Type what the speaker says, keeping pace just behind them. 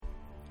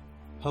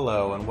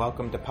Hello and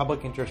welcome to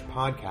Public Interest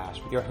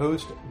Podcast with your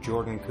host,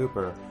 Jordan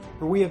Cooper,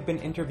 where we have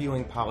been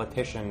interviewing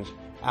politicians,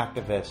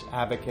 activists,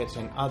 advocates,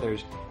 and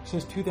others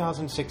since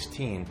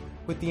 2016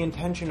 with the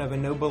intention of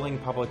ennobling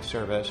public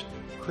service,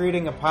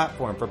 creating a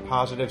platform for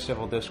positive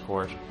civil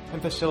discourse,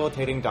 and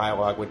facilitating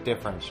dialogue with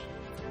difference.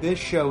 This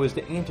show is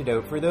the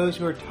antidote for those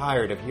who are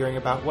tired of hearing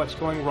about what's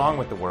going wrong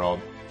with the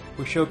world.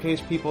 We showcase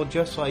people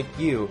just like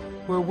you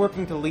who are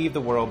working to leave the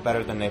world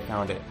better than they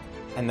found it.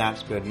 And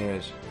that's good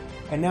news.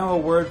 And now a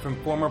word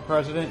from former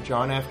President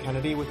John F.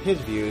 Kennedy with his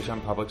views on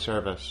public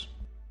service.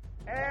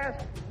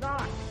 Ask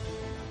not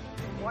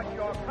what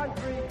your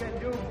country can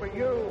do for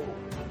you.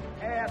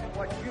 Ask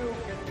what you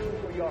can do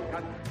for your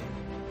country.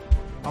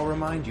 I'll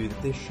remind you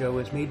that this show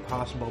is made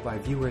possible by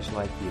viewers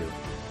like you.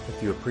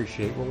 If you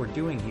appreciate what we're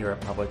doing here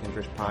at Public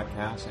Interest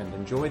Podcast and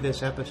enjoy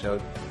this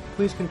episode,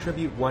 please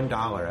contribute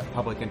 $1 at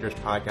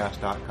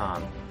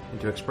publicinterestpodcast.com. And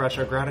to express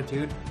our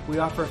gratitude, we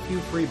offer a few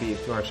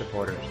freebies to our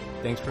supporters.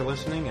 Thanks for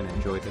listening and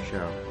enjoy the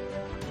show.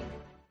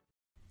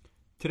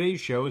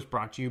 Today's show is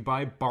brought to you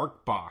by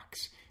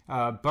BarkBox.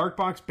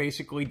 BarkBox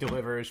basically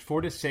delivers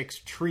 4 to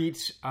 6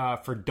 treats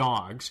for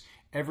dogs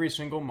every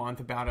single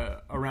month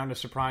around a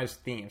surprise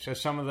theme. So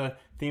some of the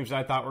themes that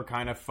I thought were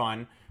kind of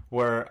fun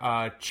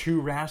were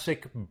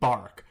Jurassic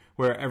Bark,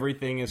 where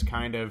everything is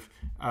kind of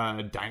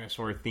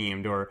dinosaur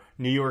themed, or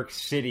New York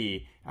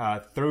City,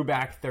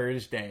 Throwback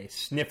Thursday,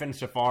 Sniffin'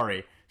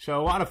 Safari. So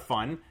a lot of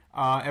fun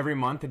every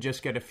month to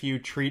just get a few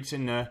treats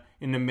in the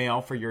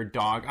mail for your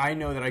dog. I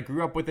know that I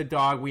grew up with a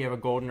dog. We have a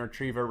golden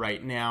retriever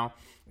right now,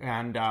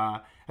 and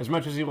as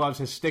much as he loves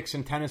his sticks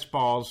and tennis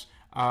balls,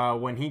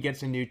 when he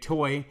gets a new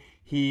toy,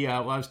 he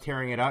loves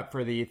tearing it up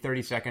for the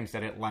 30 seconds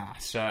that it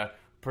lasts.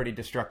 Pretty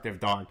destructive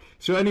dog.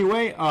 So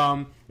anyway,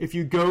 if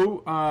you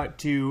go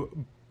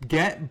to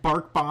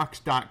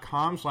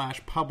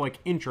getbarkbox.com/public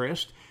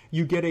interest,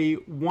 you get a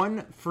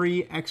 1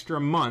 free extra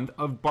month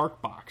of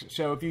BarkBox.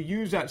 So if you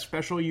use that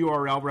special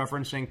URL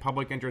referencing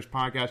Public Interest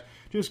Podcast,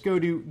 just go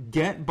to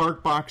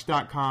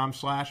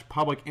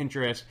getbarkbox.com/public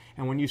interest,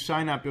 and when you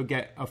sign up, you'll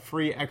get a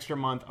free extra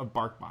month of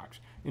BarkBox.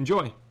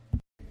 Enjoy.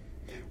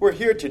 We're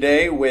here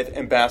today with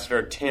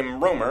Ambassador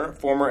Tim Roemer,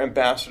 former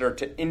ambassador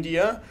to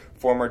India,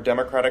 former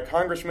Democratic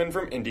congressman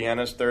from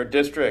Indiana's 3rd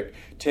District.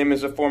 Tim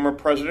is a former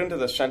president of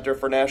the Center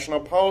for National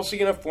Policy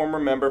and a former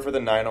member for the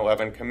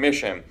 9/11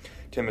 Commission.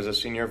 Tim is a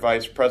senior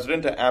vice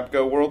president at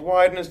APCO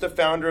Worldwide and is the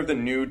founder of the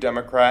New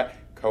Democrat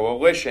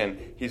Coalition.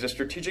 He's a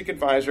strategic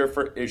advisor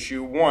for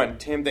Issue One.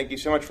 Tim, thank you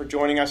so much for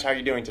joining us. How are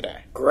you doing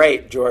today?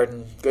 Great,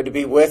 Jordan. Good to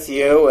be with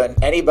you. And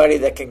anybody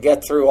that can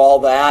get through all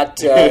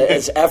that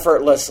as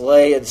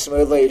effortlessly and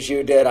smoothly as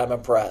you did, I'm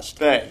impressed.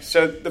 Thanks.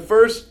 So the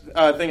first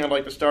thing I'd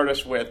like to start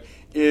us with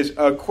is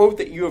a quote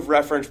that you have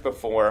referenced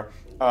before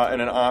in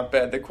an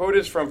op-ed. The quote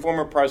is from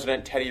former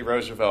President Teddy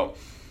Roosevelt.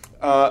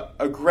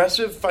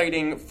 Aggressive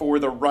fighting for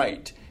the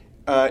right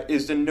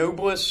is the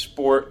noblest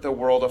sport the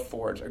world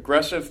affords.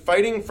 Aggressive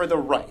fighting for the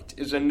right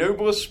is the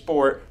noblest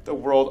sport the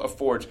world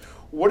affords.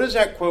 What does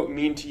that quote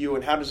mean to you,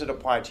 and how does it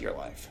apply to your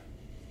life?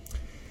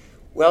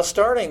 Well,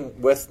 starting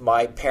with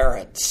my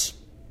parents,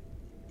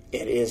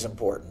 it is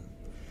important.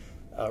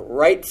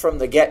 Right from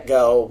the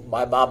get-go,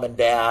 my mom and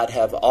dad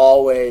have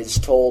always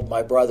told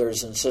my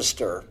brothers and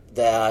sister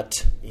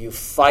that you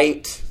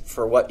fight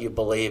for what you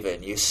believe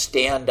in. You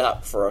stand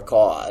up for a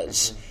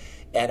cause.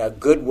 And a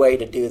good way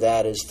to do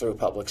that is through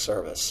public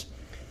service.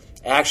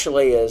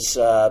 Actually, as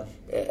a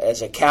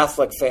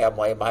Catholic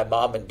family, my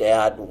mom and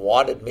dad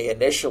wanted me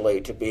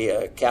initially to be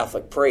a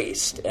Catholic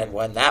priest. And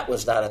when that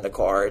was not in the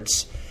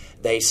cards,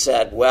 they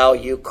said, well,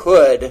 you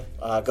could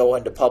go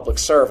into public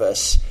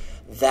service.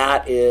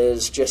 That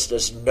is just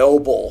as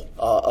noble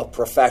a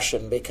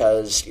profession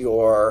because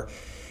you're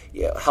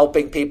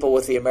helping people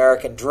with the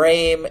American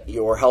dream,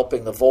 you're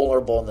helping the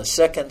vulnerable and the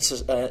sick in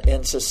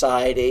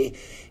society,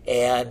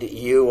 and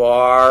you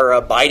are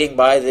abiding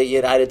by the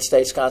United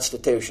States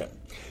Constitution.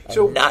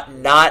 So, those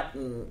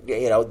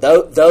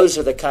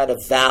are the kind of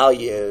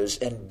values,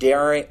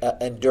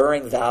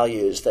 enduring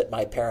values that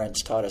my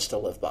parents taught us to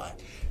live by.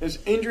 It's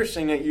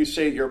interesting that you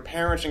say your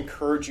parents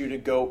encourage you to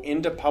go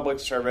into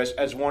public service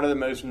as one of the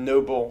most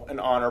noble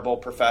and honorable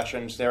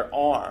professions there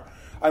are.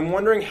 I'm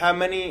wondering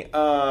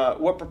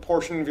what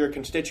proportion of your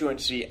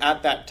constituency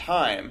at that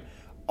time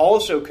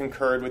also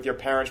concurred with your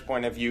parents'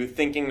 point of view,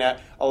 thinking that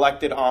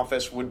elected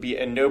office would be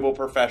a noble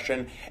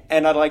profession.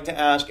 And I'd like to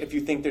ask if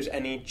you think there's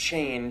any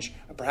change,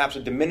 perhaps a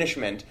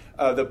diminishment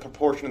of the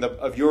proportion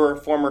of your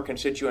former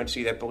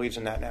constituency that believes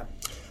in that now.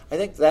 I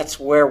think that's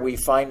where we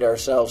find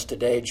ourselves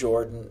today,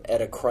 Jordan,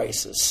 at a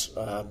crisis.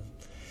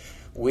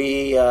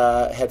 We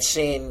have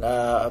seen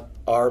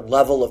our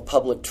level of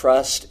public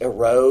trust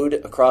erode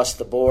across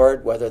the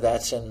board, whether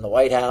that's in the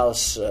White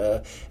House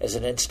as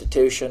an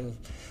institution,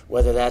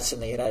 whether that's in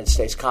the United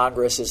States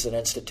Congress as an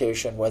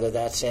institution, whether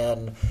that's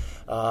in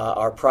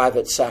our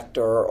private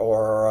sector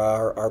or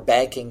our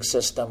banking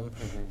system.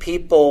 Mm-hmm.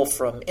 People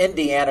from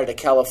Indiana to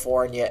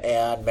California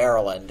and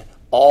Maryland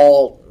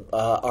all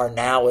are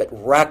now at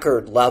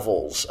record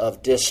levels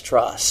of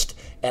distrust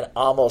and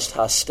almost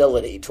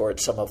hostility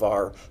towards some of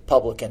our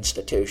public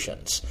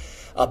institutions.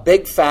 A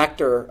big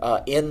factor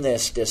in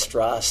this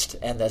distrust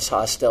and this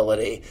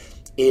hostility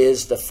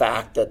is the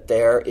fact that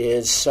there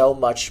is so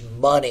much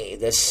money,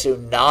 this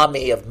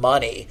tsunami of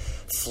money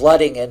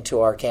flooding into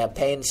our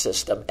campaign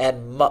system,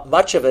 and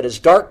much of it is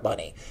dark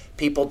money.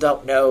 People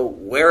don't know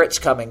where it's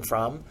coming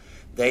from.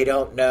 They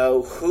don't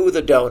know who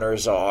the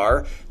donors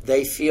are.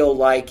 They feel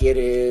like it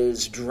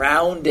is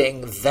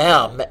drowning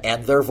them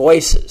and their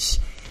voices.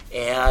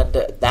 And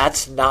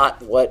that's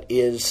not what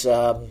is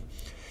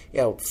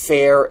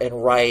fair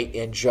and right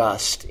and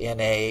just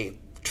in a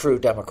true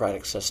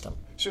democratic system.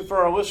 So for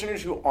our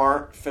listeners who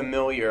aren't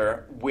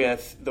familiar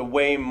with the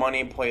way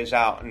money plays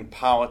out in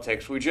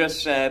politics, we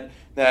just said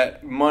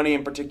that money,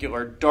 in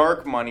particular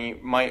dark money,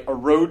 might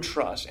erode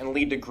trust and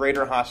lead to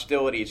greater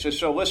hostility.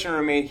 So a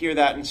listener may hear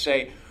that and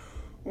say,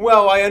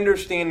 well, I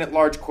understand that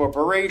large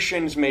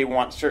corporations may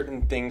want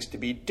certain things to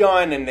be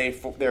done, and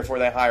therefore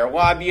they hire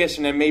lobbyists,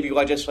 and then maybe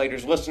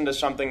legislators listen to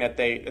something that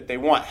they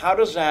want. How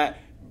does that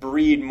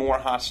breed more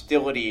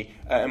hostility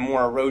and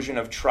more erosion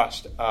of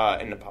trust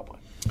in the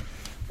public?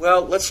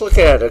 Well, let's look at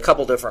it at a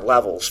couple different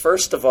levels.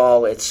 First of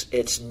all,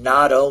 it's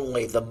not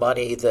only the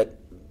money that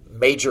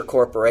major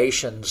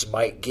corporations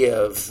might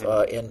give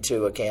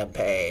into a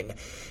campaign.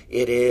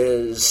 It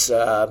is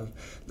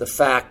the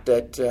fact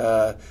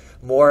that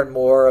more and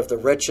more of the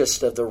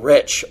richest of the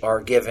rich are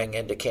giving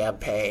into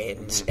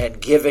campaigns and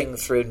giving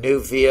through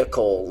new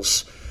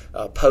vehicles,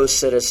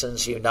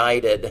 post-Citizens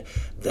United,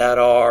 that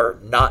are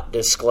not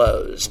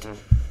disclosed.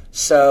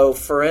 So,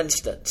 for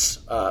instance,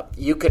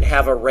 you could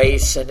have a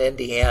race in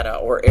Indiana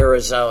or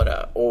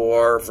Arizona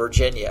or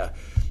Virginia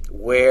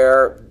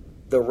where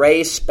the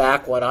race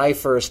back when I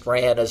first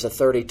ran as a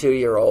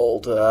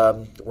 32-year-old,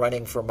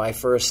 running for my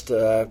first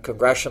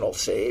congressional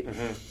seat,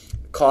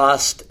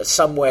 cost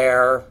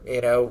somewhere,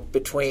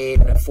 between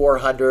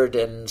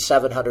 $400,000 and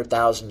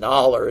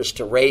 $700,000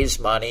 to raise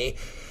money,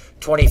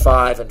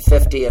 $25 and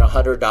 $50 and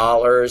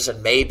 $100,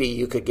 and maybe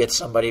you could get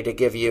somebody to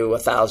give you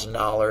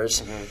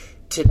 $1,000.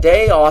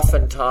 Today,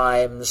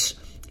 oftentimes,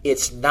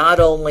 it's not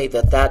only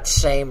that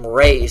same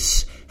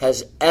race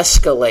has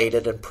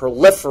escalated and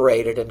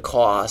proliferated in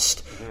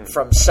cost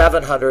from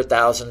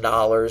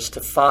 $700,000 to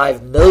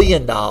 $5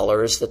 million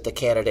that the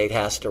candidate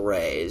has to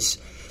raise.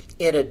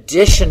 In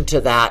addition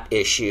to that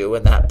issue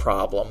and that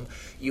problem,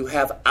 you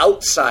have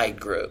outside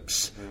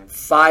groups,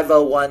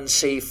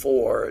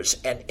 501c4s,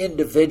 and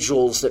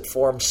individuals that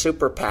form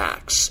super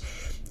PACs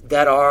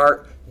that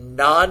are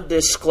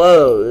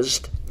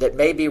non-disclosed, that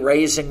may be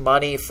raising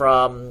money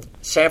from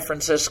San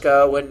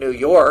Francisco and New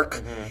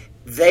York.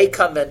 They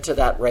come into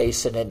that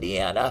race in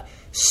Indiana,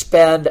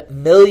 spend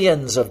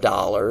millions of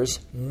dollars.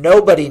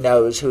 Nobody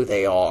knows who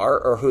they are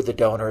or who the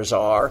donors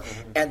are,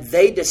 and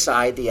they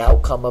decide the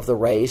outcome of the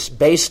race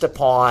based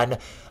upon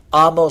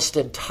almost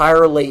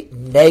entirely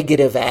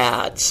negative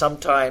ads,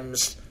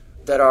 sometimes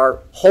that are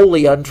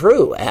wholly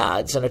untrue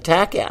ads and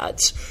attack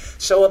ads.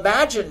 So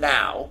imagine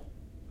now,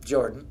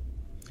 Jordan,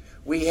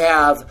 we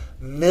have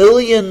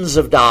millions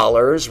of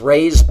dollars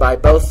raised by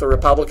both the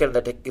Republican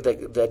and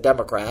the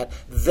Democrat.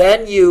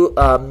 Then you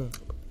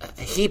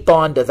heap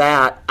onto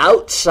that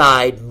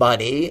outside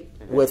money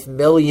with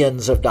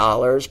millions of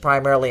dollars,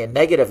 primarily in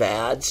negative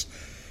ads,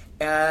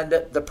 and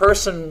the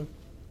person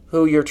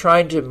who you're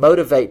trying to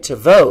motivate to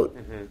vote,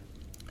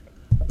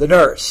 the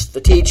nurse,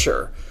 the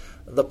teacher,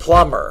 the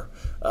plumber,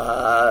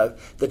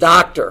 the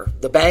doctor,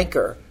 the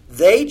banker,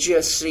 they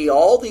just see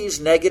all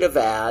these negative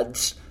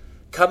ads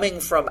coming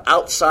from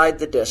outside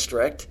the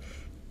district.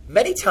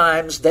 Many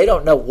times they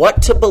don't know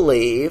what to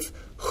believe,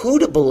 who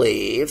to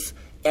believe,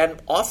 and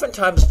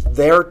oftentimes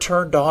they're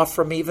turned off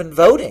from even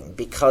voting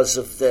because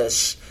of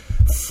this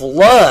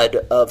flood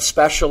of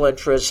special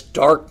interest,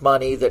 dark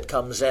money that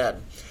comes in.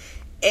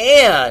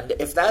 And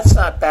if that's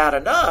not bad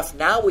enough,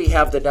 now we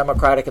have the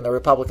Democratic and the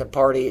Republican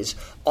parties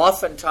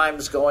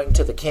oftentimes going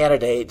to the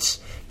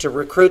candidates to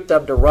recruit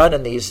them to run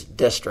in these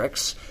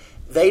districts.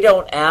 They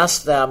don't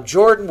ask them,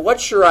 Jordan,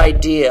 what's your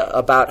idea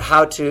about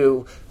how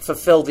to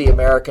fulfill the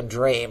American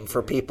dream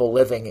for people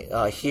living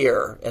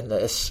here in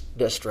this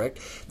district?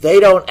 They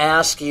don't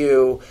ask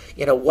you,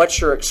 what's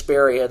your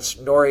experience,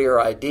 nor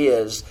your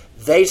ideas.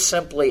 They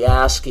simply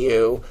ask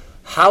you,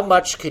 how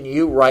much can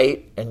you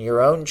write in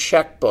your own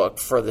checkbook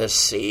for this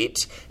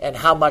seat, and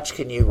how much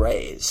can you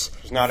raise?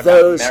 It's not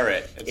about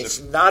merit.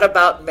 It's not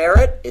about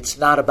merit. It's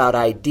not about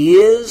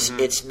ideas.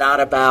 It's not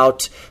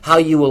about how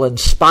you will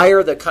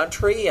inspire the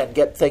country and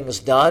get things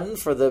done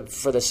for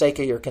the sake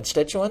of your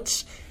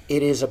constituents.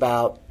 It is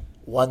about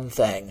one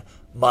thing: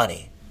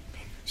 money.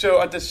 So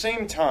at the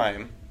same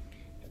time,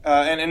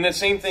 and the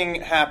same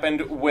thing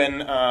happened when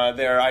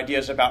there are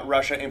ideas about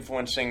Russia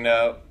influencing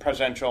the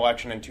presidential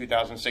election in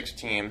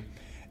 2016.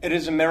 It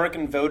is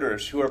American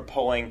voters who are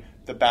pulling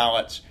the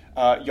ballots.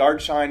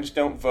 Yard signs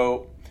don't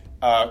vote,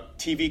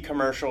 TV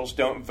commercials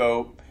don't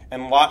vote,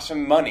 and lots of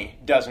money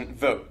doesn't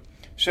vote.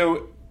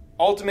 So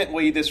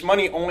ultimately, this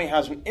money only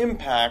has an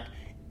impact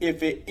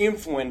if it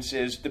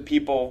influences the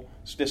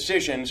people's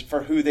decisions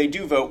for who they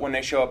do vote when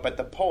they show up at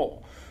the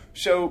poll.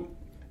 So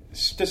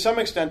to some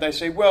extent, I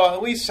say, well,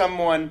 at least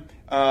someone,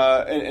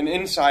 an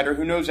insider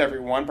who knows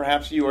everyone,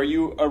 perhaps you. Are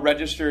you a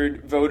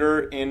registered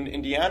voter in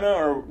Indiana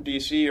or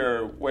D.C.,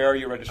 or where are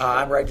you registered?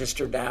 I'm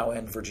registered now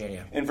in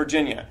Virginia. In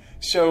Virginia.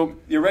 So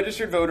you're a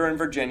registered voter in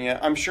Virginia.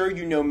 I'm sure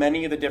you know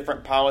many of the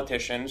different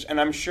politicians,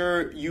 and I'm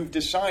sure you've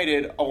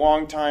decided a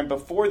long time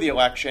before the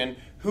election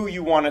who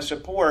you want to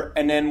support.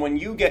 And then when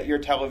you get your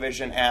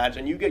television ads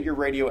and you get your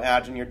radio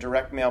ads and your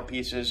direct mail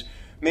pieces,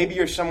 maybe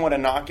you're somewhat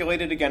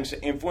inoculated against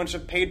the influence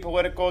of paid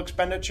political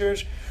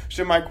expenditures.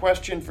 So my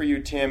question for you,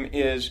 Tim,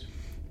 is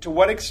to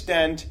what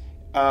extent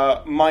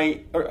how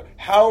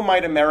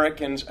might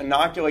Americans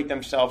inoculate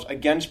themselves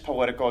against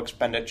political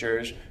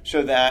expenditures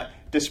so that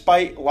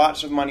despite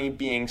lots of money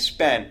being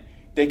spent,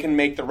 they can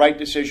make the right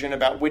decision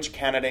about which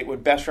candidate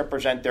would best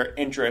represent their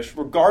interests,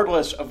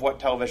 regardless of what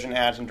television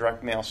ads and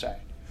direct mail say?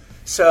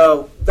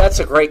 So that's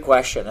a great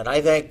question, and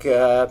I think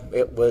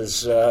it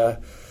was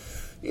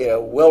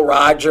Will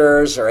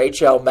Rogers or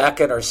H.L.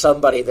 Mencken or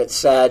somebody that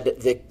said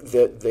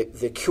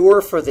the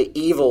cure for the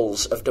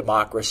evils of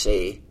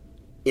democracy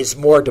is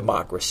more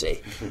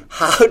democracy.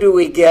 How do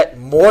we get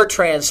more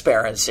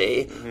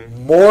transparency,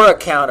 more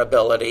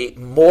accountability,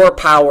 more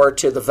power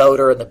to the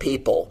voter and the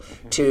people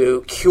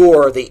to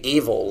cure the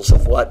evils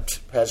of what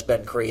has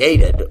been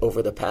created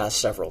over the past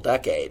several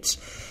decades?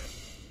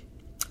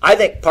 I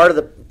think part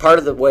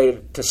of the way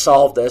to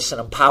solve this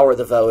and empower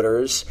the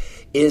voters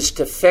is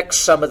to fix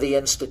some of the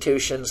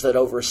institutions that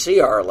oversee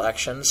our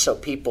elections so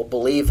people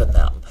believe in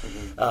them.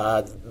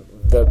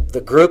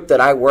 The group that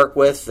I work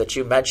with that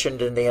you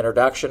mentioned in the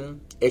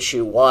introduction,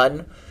 Issue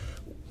 1,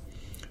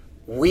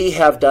 we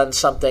have done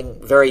something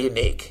very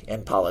unique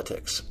in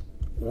politics.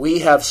 We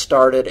have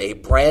started a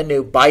brand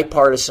new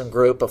bipartisan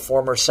group of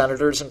former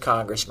senators and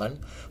congressmen,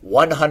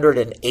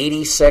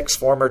 186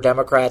 former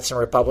Democrats and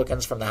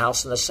Republicans from the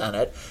House and the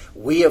Senate.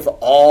 We have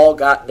all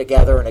gotten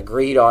together and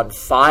agreed on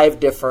 5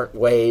 different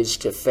ways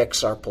to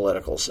fix our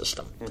political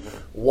system.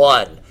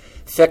 1,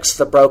 fix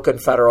the broken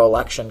Federal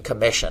Election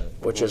Commission,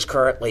 which is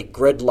currently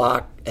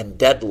gridlocked and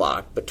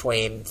deadlocked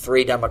between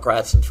 3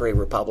 Democrats and 3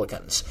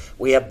 Republicans.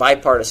 We have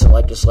bipartisan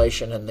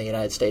legislation in the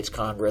United States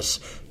Congress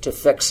to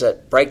fix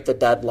it, break the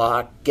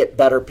deadlock, get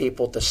better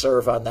people to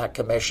serve on that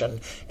commission,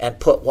 and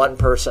put one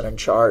person in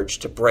charge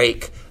to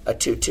break a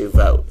 2-2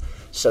 vote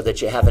so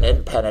that you have an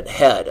independent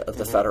head of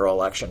the Federal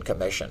Election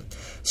Commission.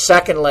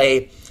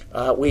 Secondly,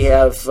 we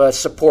have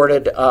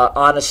supported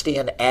Honesty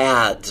in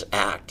Ads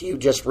Act. You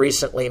just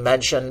recently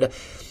mentioned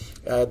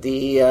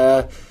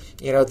the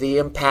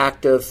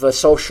impact of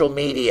social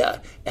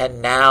media,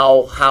 and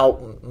now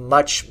how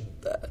much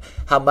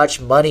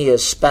money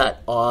is spent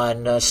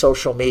on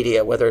social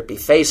media, whether it be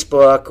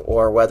Facebook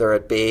or whether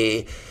it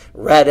be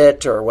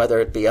Reddit or whether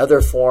it be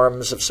other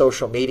forms of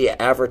social media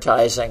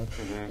advertising.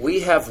 We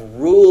have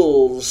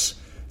rules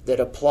that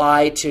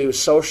apply to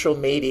social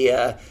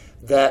media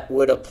that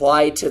would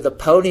apply to the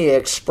Pony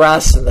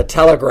Express and the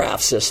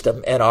telegraph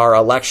system in our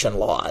election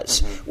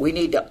laws. We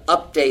need to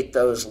update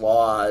those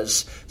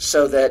laws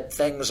so that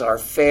things are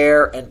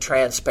fair and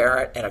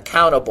transparent and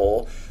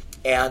accountable,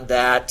 and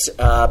that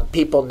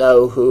people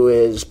know who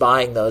is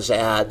buying those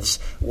ads,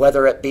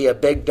 whether it be a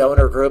big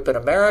donor group in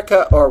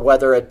America or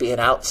whether it be an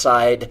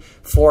outside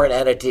foreign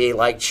entity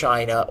like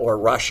China or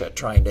Russia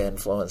trying to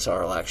influence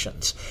our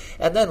elections.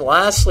 And then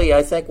lastly,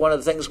 I think one of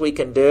the things we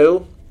can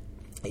do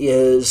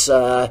is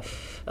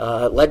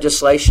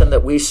legislation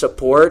that we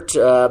support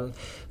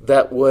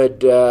that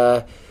would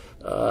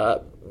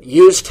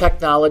use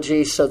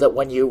technology so that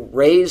when you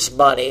raise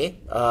money,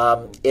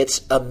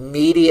 it's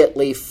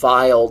immediately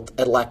filed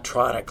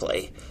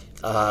electronically.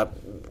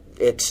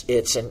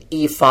 It's an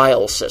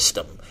e-file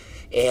system.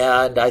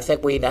 And I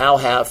think we now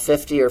have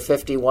 50 or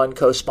 51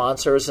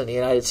 co-sponsors in the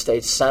United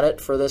States Senate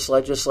for this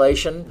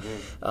legislation.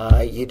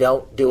 You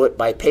don't do it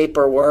by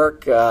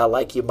paperwork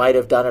like you might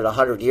have done it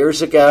 100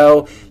 years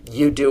ago.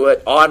 You do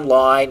it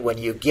online. When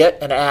you get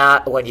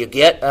a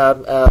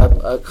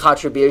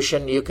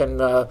contribution, you can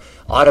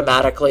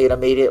automatically and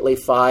immediately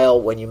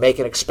file. When you make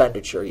an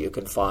expenditure, you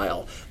can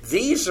file.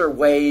 These are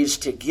ways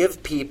to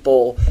give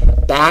people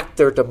back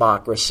their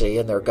democracy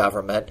and their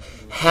government,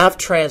 have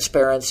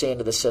transparency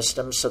into the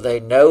system so they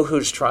know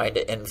who's trying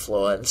to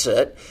influence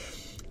it,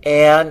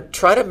 and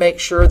try to make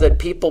sure that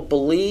people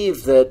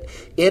believe that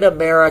in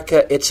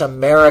America, it's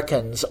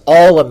Americans,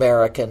 all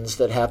Americans,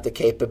 that have the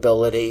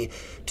capability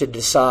to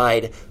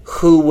decide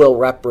who will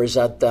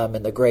represent them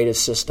in the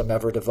greatest system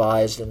ever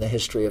devised in the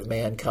history of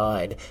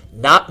mankind.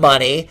 Not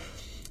money,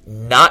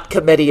 not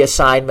committee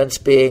assignments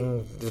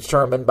being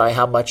determined by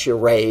how much you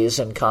raise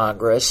in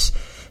Congress,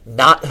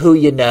 not who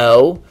you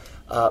know,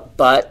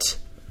 but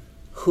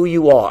who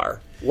you are,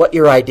 what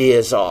your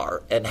ideas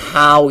are, and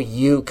how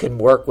you can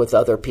work with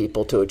other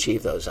people to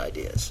achieve those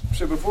ideas.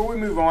 So before we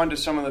move on to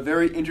some of the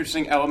very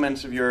interesting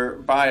elements of your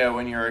bio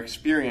and your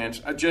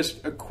experience,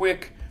 just a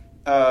quick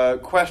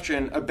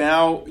question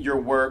about your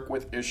work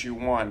with Issue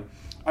 1.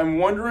 I'm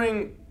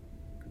wondering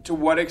to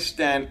what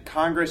extent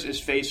Congress is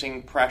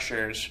facing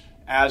pressures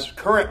as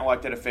current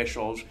elected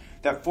officials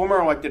that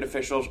former elected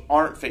officials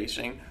aren't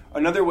facing.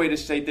 another way to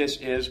state this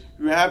is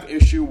you have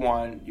issue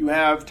 1. You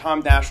have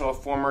Tom Daschle, a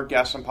former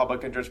guest on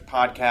Public Interest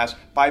Podcast,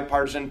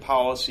 Bipartisan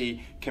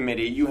Policy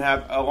Committee. You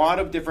have a lot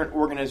of different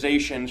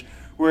organizations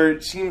where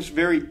it seems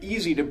very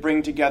easy to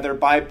bring together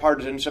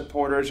bipartisan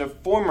supporters of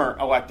former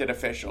elected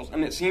officials.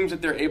 And it seems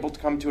that they're able to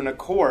come to an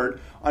accord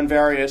on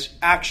various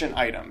action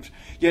items.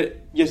 Yet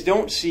you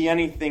don't see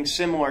anything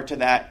similar to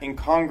that in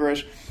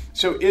Congress.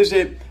 So is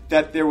it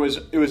that it was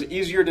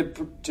easier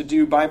to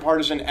do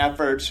bipartisan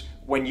efforts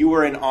when you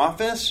were in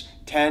office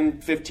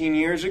 10, 15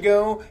 years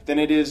ago than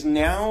it is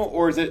now?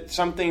 Or is it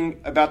something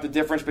about the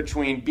difference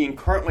between being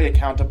currently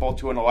accountable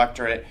to an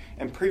electorate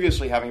and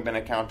previously having been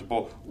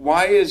accountable?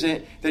 Why is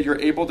it that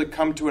you're able to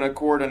come to an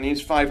accord on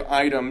these 5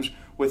 items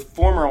with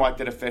former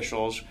elected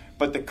officials,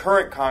 but the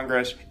current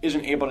Congress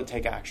isn't able to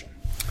take action?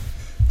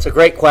 It's a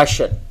great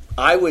question.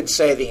 I would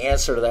say the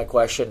answer to that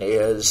question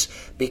is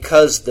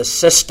because the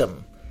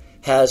system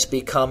has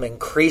become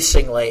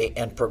increasingly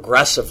and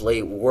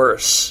progressively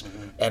worse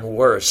and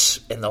worse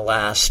in the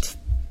last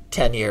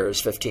 10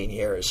 years, 15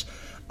 years.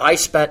 I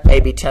spent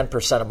maybe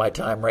 10% of my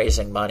time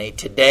raising money.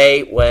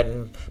 Today,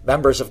 when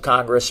members of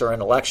Congress are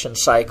in election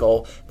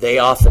cycle, they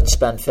often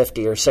spend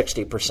 50 or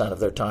 60% of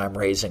their time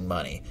raising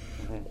money.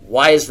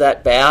 Why is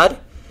that bad?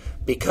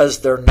 Because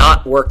they're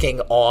not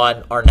working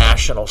on our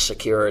national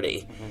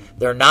security.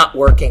 They're not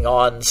working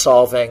on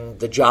solving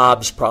the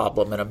jobs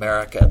problem in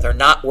America. They're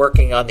not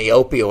working on the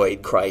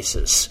opioid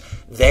crisis.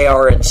 They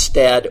are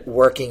instead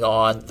working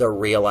on the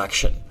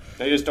re-election.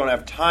 They just don't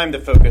have time to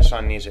focus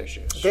on these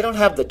issues. They don't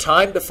have the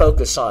time to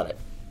focus on it.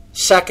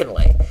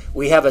 Secondly,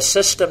 we have a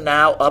system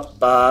now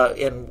up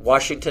in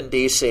Washington,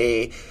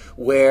 D.C.,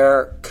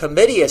 where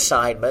committee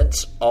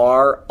assignments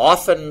are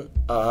often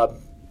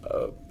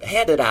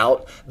handed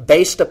out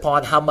based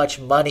upon how much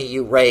money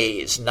you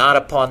raise, not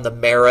upon the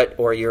merit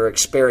or your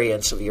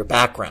experience of your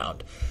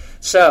background.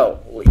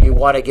 So you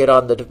want to get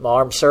on the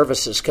Armed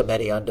Services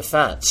Committee on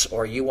Defense,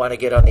 or you want to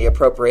get on the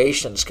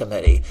Appropriations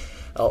Committee,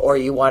 or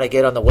you want to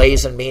get on the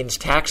Ways and Means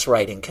Tax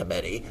Writing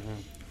Committee.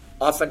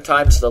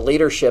 Oftentimes the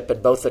leadership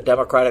in both the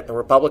Democratic and the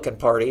Republican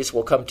parties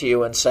will come to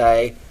you and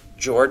say,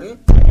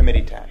 Jordan,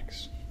 committee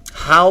tax.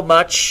 How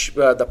much,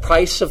 the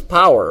price of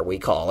power, we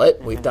call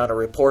it. We've done a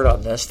report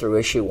on this through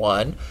issue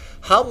 1.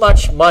 How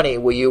much money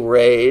will you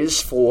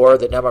raise for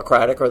the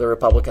Democratic or the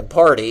Republican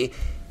Party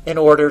in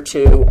order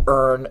to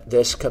earn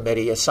this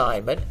committee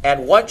assignment?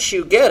 And once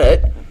you get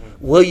it,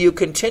 will you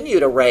continue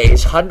to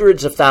raise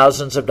hundreds of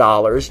thousands of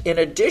dollars in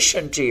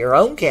addition to your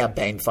own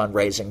campaign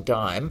fundraising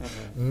time?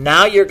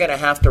 Now you're going to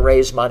have to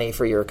raise money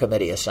for your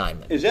committee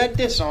assignment. Is that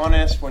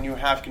dishonest when you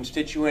have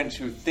constituents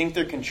who think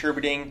they're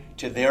contributing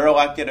to their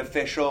elected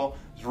official's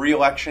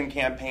re-election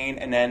campaign,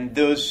 and then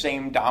those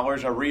same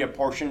dollars are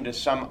reapportioned to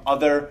some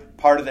other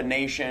part of the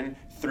nation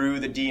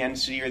through the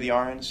DNC or the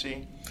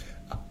RNC?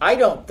 I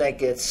don't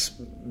think it's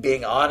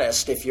being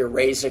honest if you're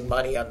raising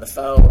money on the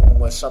phone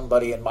with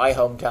somebody in my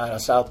hometown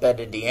of South Bend,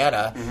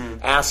 Indiana,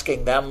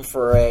 asking them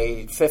for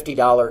a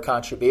 $50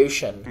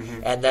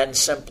 contribution and then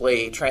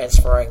simply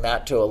transferring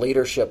that to a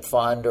leadership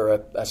fund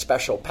or a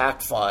special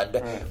PAC fund,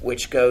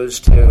 which goes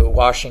to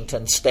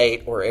Washington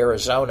State or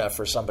Arizona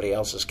for somebody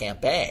else's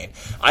campaign.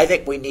 I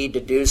think we need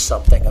to do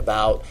something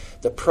about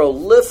the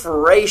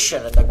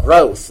proliferation and the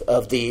growth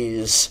of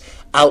these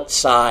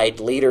outside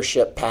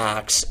leadership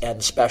PACs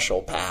and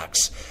special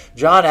PACs.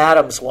 John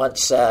Adams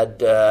once said,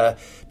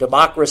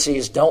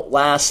 democracies don't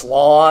last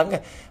long.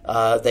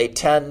 They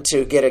tend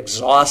to get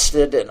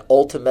exhausted and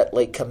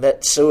ultimately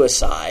commit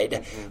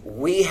suicide.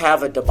 We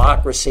have a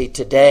democracy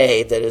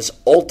today that is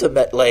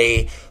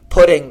ultimately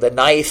putting the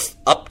knife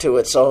up to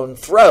its own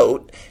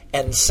throat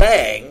and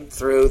saying,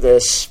 through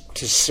this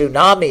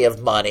tsunami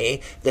of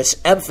money, this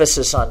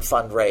emphasis on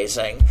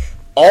fundraising,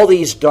 all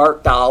these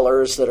dark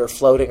dollars that are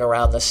floating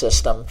around the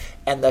system,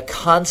 and the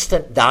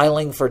constant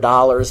dialing for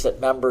dollars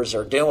that members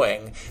are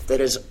doing, that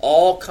has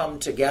all come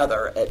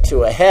together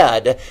to a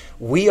head.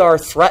 We are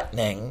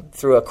threatening,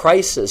 through a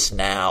crisis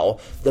now,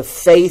 the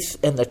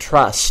faith and the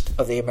trust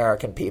of the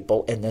American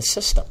people in this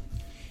system.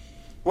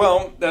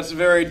 Well, that's a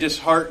very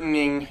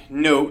disheartening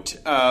note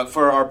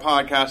for our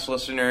podcast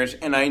listeners,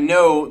 and I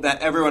know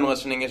that everyone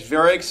listening is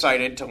very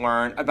excited to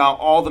learn about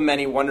all the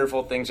many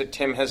wonderful things that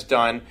Tim has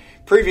done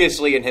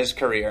previously in his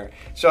career.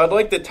 So I'd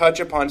like to touch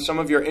upon some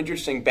of your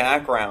interesting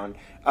background,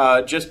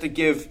 just to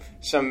give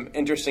some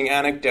interesting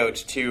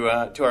anecdotes to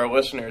our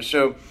listeners.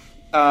 So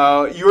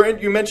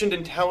you mentioned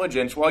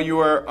intelligence while you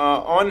were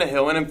on the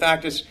Hill, and in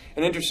fact, it's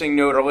an interesting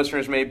note. Our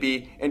listeners may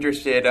be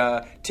interested.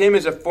 Tim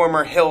is a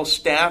former Hill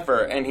staffer,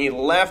 and he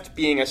left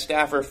being a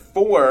staffer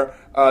for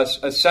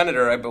a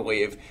senator, I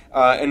believe,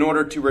 in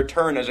order to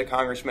return as a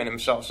congressman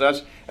himself. So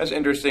that's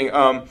interesting.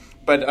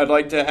 But I'd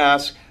like to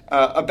ask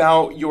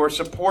about your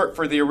support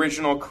for the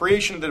original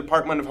creation of the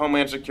Department of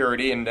Homeland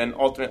Security, and then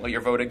ultimately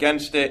your vote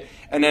against it,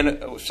 and then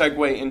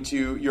segue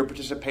into your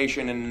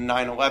participation in the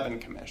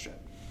 9/11 Commission.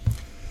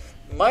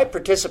 My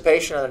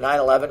participation in the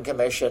 9/11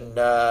 Commission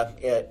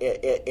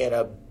in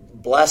a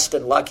blessed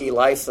and lucky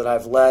life that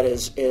I've led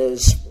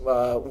is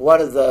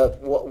one of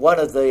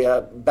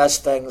the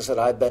best things that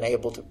I've been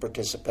able to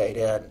participate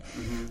in.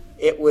 Mm-hmm.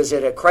 It was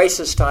at a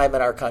crisis time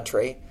in our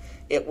country.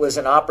 It was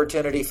an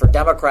opportunity for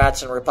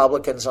Democrats and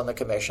Republicans on the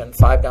commission,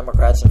 5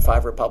 Democrats and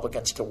 5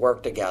 Republicans, to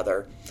work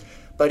together.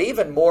 But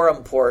even more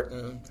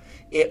important,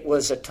 it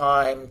was a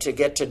time to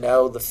get to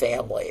know the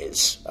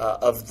families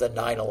of the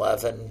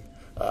 9/11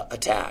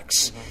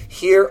 attacks. Mm-hmm.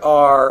 Here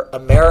are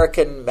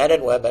American men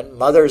and women,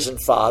 mothers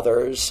and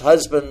fathers,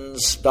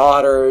 husbands,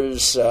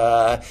 daughters,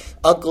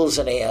 uncles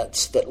and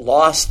aunts that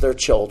lost their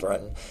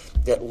children,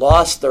 that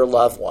lost their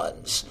loved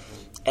ones.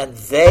 And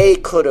they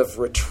could have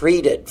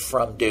retreated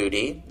from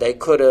duty. They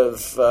could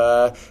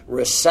have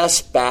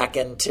recessed back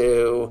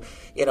into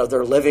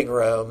their living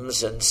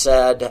rooms and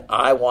said,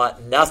 I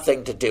want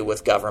nothing to do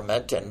with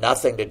government and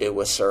nothing to do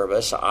with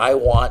service. I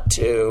want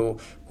to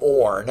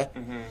mourn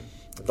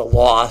the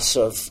loss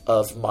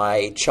of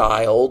my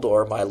child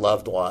or my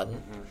loved one.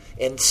 Mm-hmm.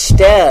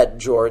 Instead,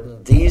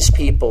 Jordan, these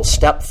people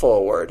stepped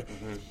forward,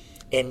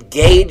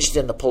 engaged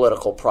in the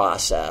political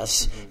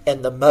process,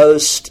 in the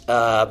most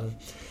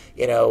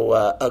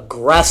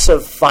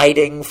aggressive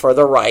fighting for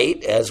the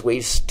right, as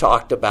we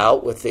talked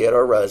about with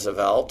Theodore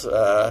Roosevelt,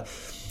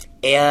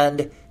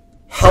 and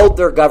held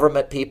their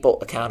government people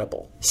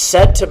accountable.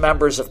 Said to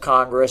members of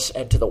Congress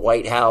and to the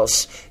White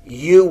House,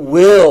 you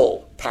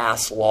will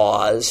pass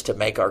laws to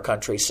make our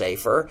country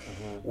safer.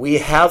 Mm-hmm. We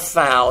have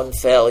found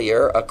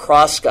failure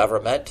across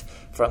government,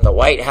 from the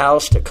White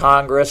House to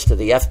Congress to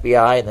the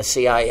FBI and the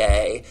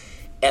CIA,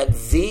 and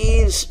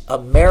these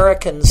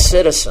American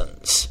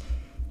citizens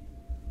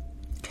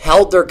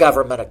held their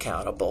government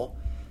accountable,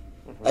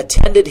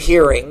 attended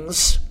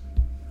hearings,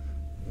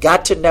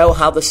 got to know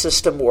how the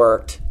system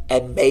worked,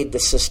 and made the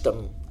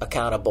system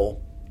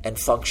accountable and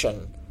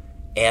function,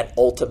 and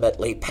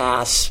ultimately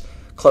pass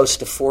close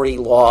to 40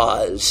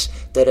 laws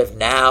that have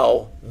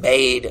now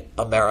made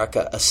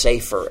America a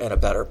safer and a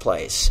better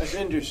place. That's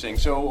interesting.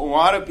 So a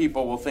lot of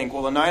people will think,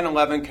 well, the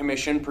 9/11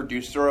 Commission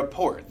produced a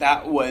report.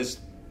 That was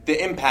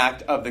the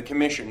impact of the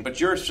commission. But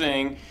you're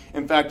saying,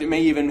 in fact, it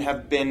may even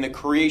have been the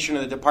creation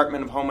of the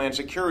Department of Homeland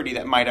Security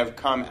that might have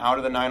come out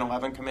of the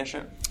 9/11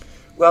 Commission?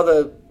 Well,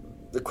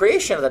 the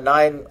creation of the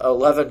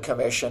 9/11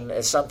 Commission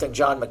is something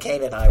John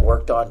McCain and I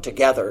worked on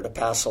together to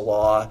pass a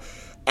law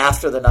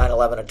after the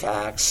 9/11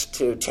 attacks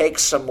to take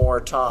some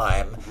more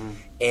time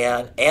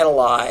and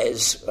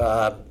analyze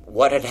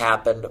what had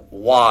happened,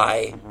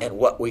 why, and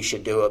what we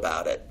should do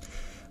about it.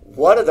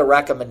 One of the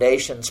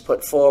recommendations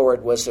put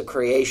forward was the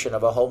creation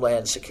of a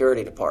Homeland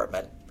Security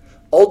Department.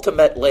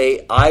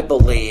 Ultimately, I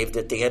believed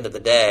at the end of the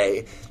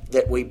day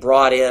that we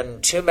brought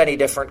in too many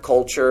different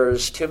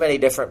cultures, too many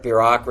different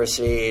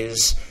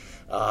bureaucracies,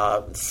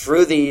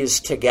 threw these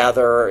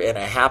together in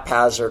a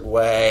haphazard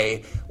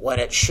way when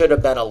it should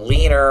have been a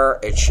leaner,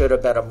 it should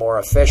have been a more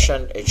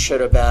efficient, it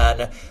should have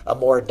been a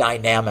more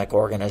dynamic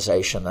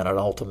organization than it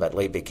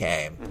ultimately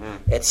became.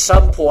 Mm-hmm. At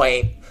some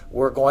point,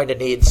 we're going to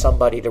need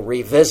somebody to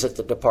revisit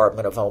the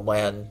Department of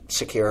Homeland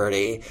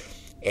Security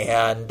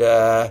and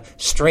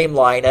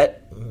streamline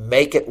it,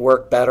 make it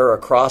work better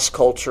across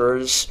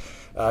cultures,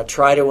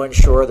 try to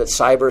ensure that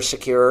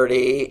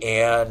cybersecurity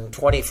and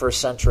 21st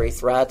century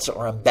threats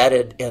are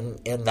embedded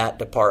in that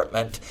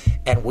department,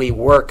 and we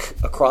work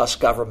across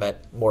government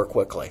more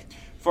quickly.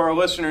 For our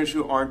listeners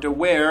who aren't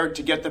aware,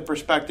 to get the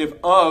perspective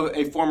of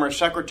a former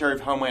Secretary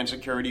of Homeland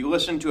Security,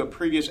 listen to a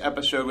previous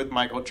episode with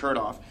Michael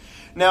Chertoff.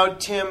 Now,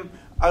 Tim,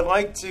 I'd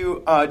like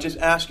to just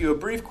ask you a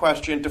brief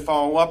question to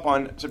follow up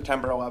on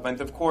September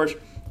 11th. Of course,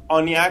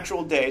 on the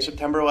actual day,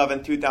 September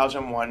 11th,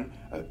 2001,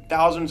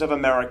 thousands of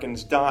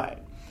Americans died.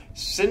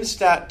 Since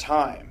that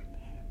time,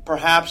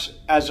 perhaps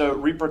as a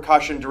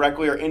repercussion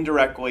directly or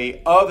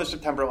indirectly of the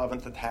September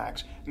 11th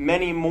attacks,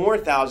 many more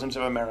thousands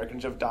of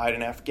Americans have died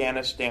in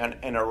Afghanistan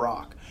and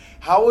Iraq.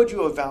 How would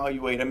you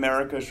evaluate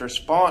America's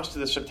response to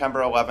the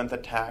September 11th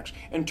attacks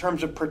in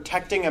terms of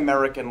protecting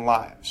American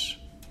lives?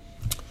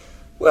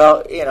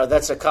 Well,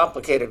 that's a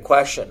complicated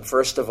question.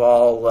 First of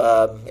all,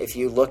 if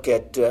you look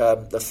at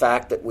the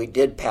fact that we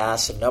did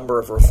pass a number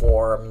of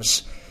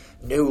reforms,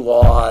 new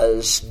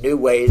laws, new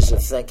ways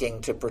of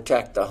thinking to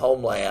protect the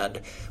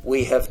homeland,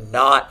 we have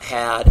not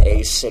had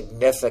a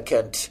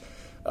significant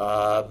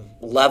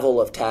level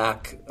of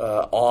attack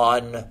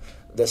on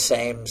the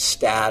same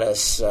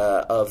status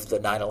of the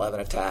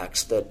 9/11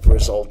 attacks that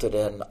resulted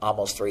in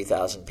almost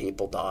 3,000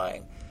 people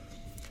dying.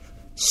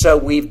 So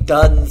we've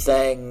done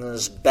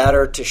things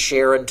better to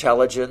share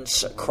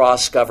intelligence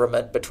across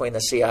government between the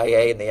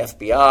CIA and the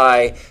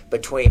FBI,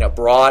 between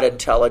abroad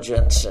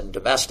intelligence and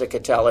domestic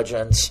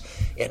intelligence,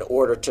 in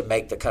order to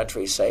make the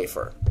country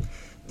safer.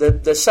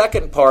 The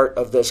second part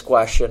of this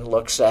question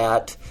looks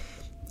at,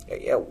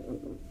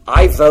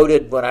 I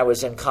voted when I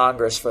was in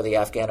Congress for the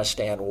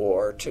Afghanistan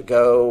war to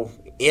go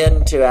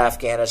into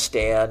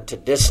Afghanistan to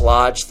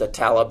dislodge the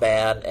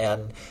Taliban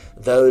and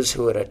those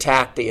who had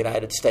attacked the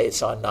United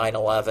States on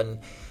 9/11.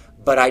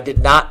 But I did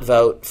not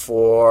vote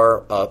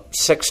for a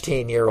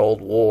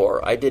 16-year-old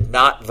war. I did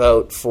not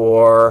vote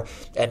for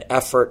an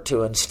effort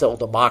to instill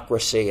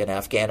democracy in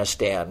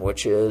Afghanistan,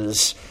 which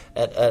is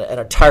an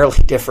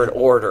entirely different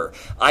order.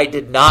 I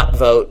did not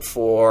vote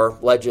for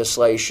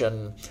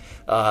legislation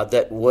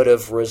that would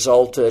have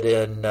resulted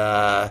in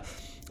a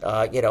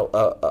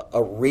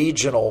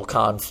regional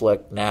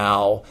conflict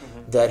now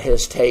that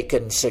has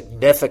taken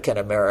significant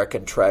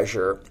American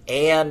treasure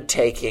and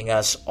taking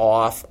us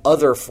off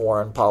other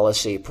foreign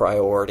policy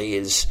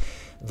priorities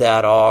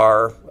that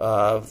are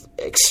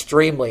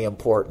extremely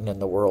important in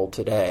the world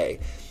today.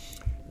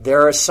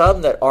 There are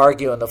some that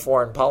argue in the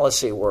foreign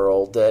policy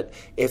world that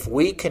if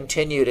we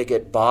continue to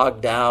get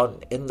bogged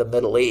down in the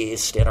Middle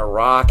East, in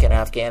Iraq and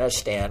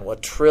Afghanistan,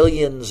 with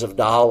trillions of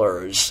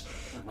dollars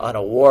on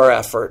a war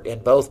effort in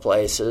both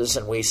places,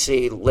 and we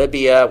see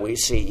Libya, we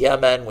see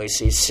Yemen, we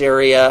see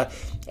Syria,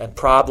 and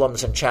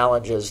problems and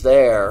challenges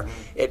there,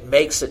 it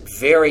makes it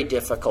very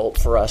difficult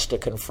for us to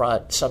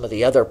confront some of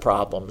the other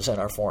problems in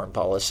our foreign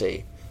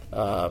policy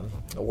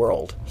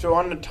world. So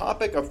on the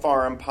topic of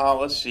foreign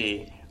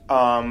policy,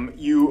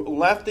 you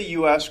left the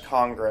U.S.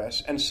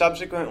 Congress, and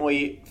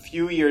subsequently, a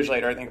few years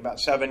later, I think about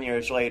 7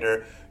 years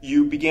later,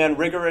 you began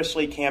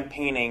rigorously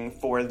campaigning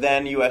for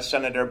then U.S.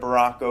 Senator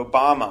Barack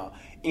Obama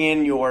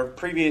in your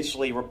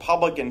previously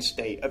Republican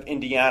state of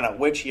Indiana,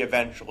 which he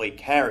eventually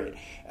carried.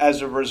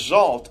 As a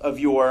result of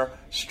your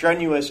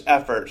strenuous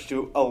efforts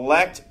to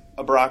elect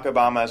Barack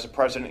Obama as the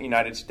President of the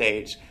United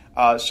States,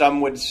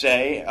 some would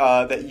say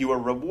that you were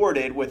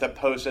rewarded with a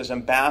post as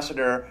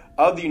Ambassador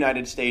of the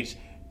United States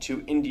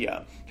to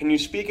India. Can you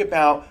speak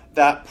about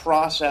that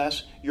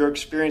process, your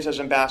experience as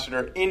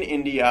ambassador in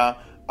India,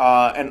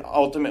 and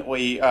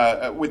ultimately,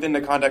 within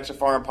the context of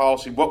foreign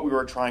policy, what we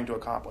were trying to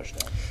accomplish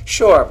there?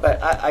 Sure,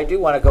 but I do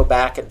want to go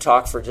back and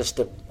talk for just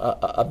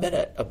a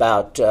minute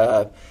about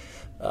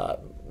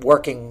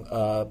working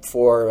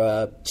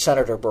for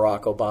Senator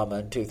Barack Obama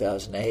in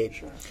 2008.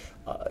 Sure.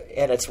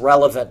 And it's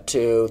relevant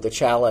to the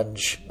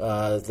challenge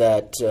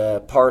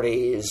that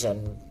parties,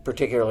 and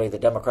particularly the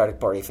Democratic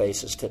Party,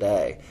 faces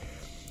today.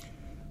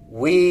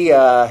 We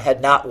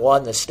had not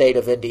won the state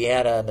of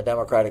Indiana in the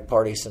Democratic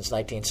Party since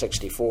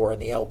 1964 in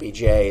the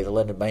LBJ, the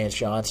Lyndon Baines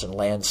Johnson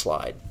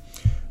landslide.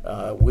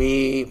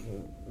 We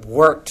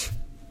worked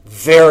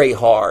very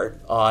hard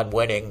on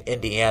winning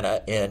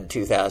Indiana in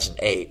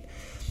 2008.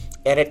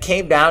 And it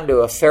came down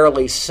to a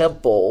fairly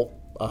simple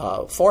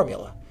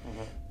formula.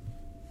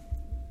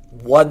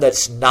 One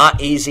that's not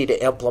easy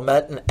to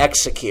implement and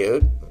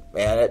execute.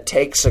 And it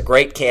takes a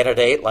great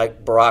candidate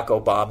like Barack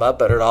Obama,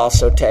 but it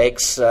also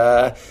takes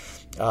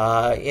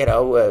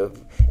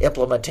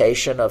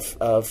implementation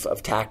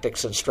of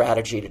tactics and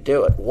strategy to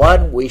do it.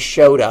 One, we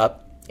showed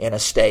up in a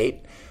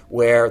state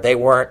where they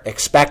weren't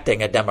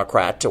expecting a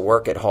Democrat to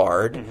work it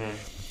hard.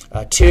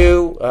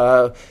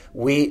 Two,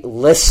 we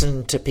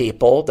listened to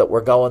people that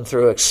were going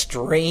through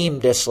extreme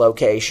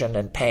dislocation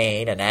and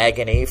pain and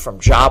agony from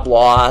job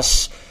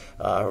loss,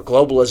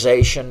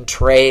 globalization,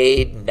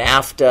 trade,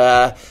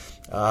 NAFTA,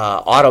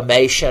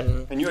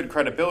 automation. And you had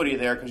credibility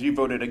there because you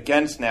voted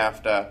against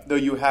NAFTA, though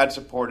you had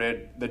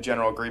supported the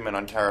general agreement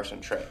on tariffs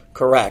and trade.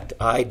 Correct.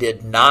 I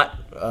did not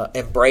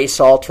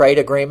embrace all trade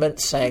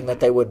agreements saying that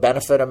they would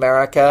benefit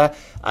America.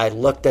 I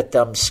looked at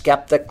them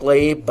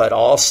skeptically, but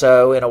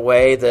also in a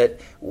way that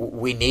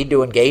we need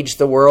to engage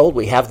the world.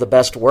 We have the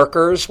best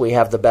workers. We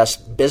have the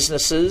best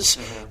businesses.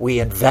 We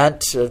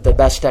invent the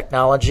best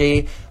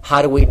technology.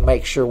 How do we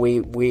make sure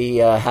we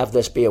have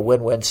this be a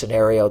win-win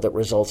scenario that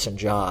results in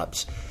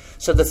jobs?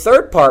 So the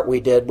third part we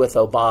did with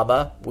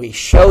Obama, we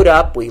showed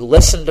up, we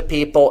listened to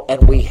people,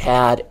 and we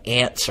had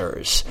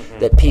answers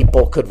that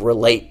people could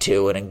relate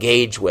to and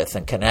engage with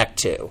and connect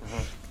to.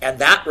 And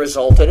that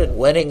resulted in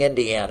winning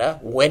Indiana,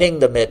 winning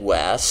the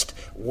Midwest,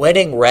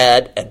 winning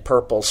red and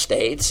purple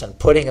states and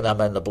putting them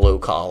in the blue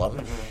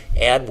column,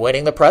 and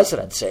winning the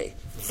presidency.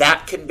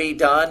 That can be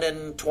done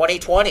in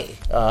 2020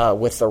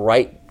 with the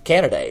right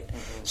candidate.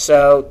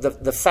 So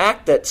the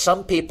fact that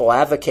some people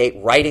advocate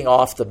writing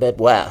off the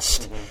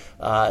Midwest,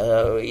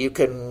 you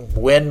can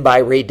win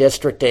by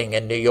redistricting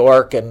in New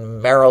York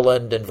and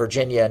Maryland and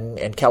Virginia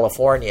and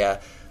California.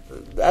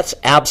 That's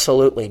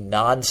absolutely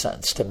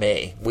nonsense to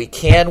me. We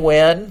can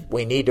win.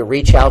 We need to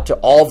reach out to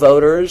all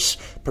voters,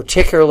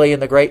 particularly in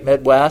the great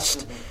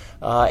Midwest,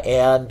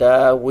 and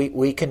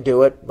we can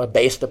do it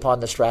based upon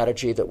the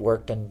strategy that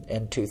worked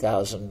in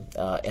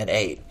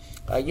 2008.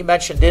 You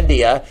mentioned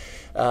India.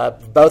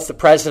 Both the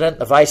president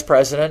and the vice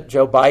president,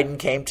 Joe Biden,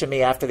 came to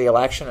me after the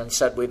election and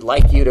said, we'd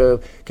like you to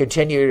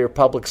continue your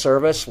public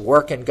service,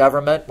 work in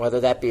government,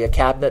 whether that be a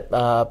cabinet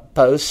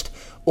post,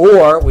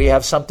 or we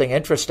have something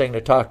interesting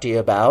to talk to you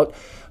about,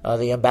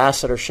 the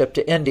ambassadorship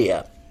to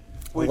India.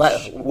 Which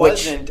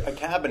wasn't a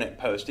cabinet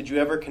post. Did you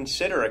ever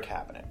consider a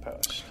cabinet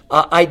post?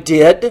 I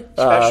did.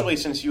 Especially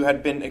since you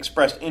had been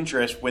expressed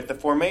interest with the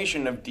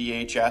formation of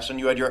DHS and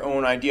you had your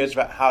own ideas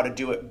about how to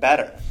do it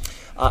better.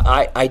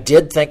 I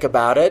did think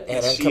about it,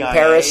 and in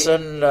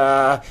comparison,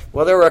 there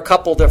were a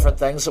couple different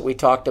things that we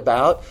talked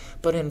about.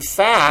 But in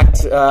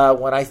fact,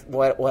 when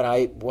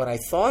I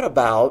thought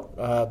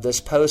about this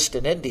post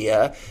in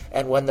India,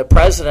 and when the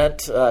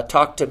president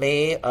talked to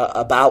me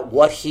about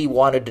what he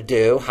wanted to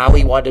do, how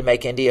he wanted to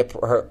make India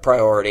a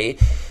priority,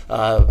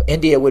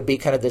 India would be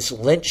kind of this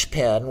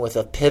linchpin with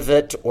a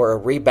pivot or a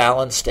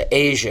rebalance to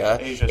Asia.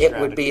 It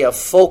would be a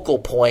focal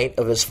point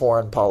of his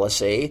foreign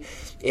policy.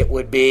 It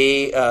would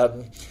be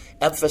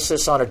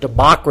emphasis on a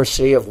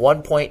democracy of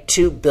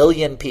 1.2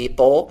 billion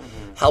people,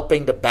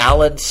 helping to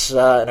balance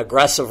an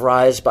aggressive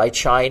rise by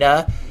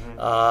China,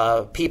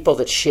 people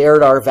that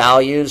shared our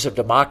values of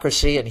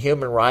democracy and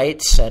human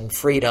rights and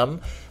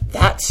freedom.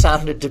 That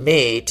sounded to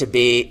me to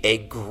be a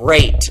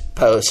great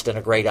post and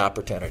a great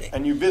opportunity.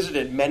 And you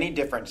visited many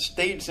different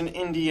states in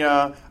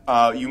India.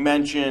 You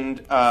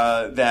mentioned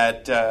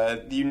that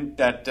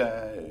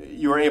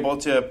you were able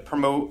to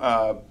promote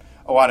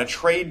a lot of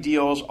trade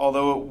deals,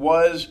 although it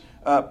was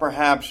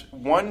perhaps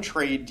one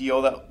trade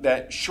deal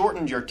that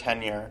shortened your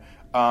tenure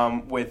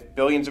with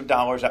billions of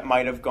dollars that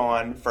might have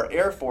gone for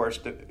Air Force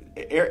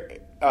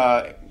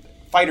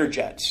fighter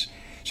jets.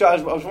 So I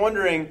was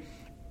wondering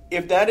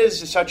if that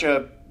is such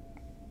a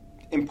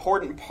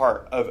important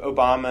part of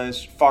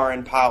Obama's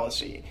foreign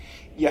policy.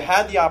 You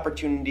had the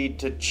opportunity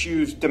to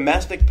choose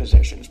domestic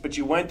positions, but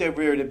you went over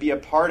here to be a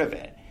part of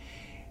it.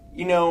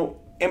 You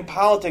know, in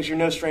politics, you're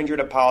no stranger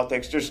to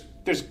politics.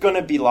 There's going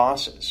to be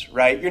losses,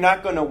 right? You're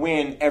not going to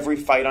win every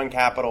fight on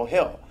Capitol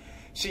Hill.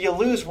 So you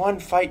lose one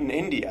fight in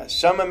India.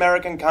 Some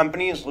American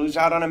companies lose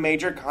out on a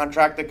major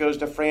contract that goes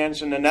to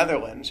France and the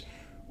Netherlands.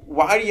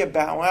 Why do you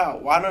bow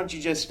out? Why don't you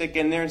just stick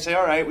in there and say,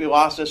 all right, we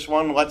lost this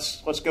one,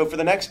 let's go for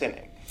the next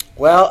inning?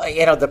 Well,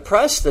 the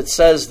press that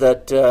says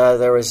that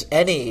there was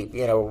any,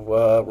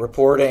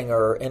 reporting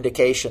or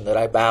indication that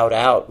I bowed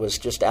out was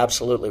just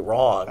absolutely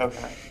wrong.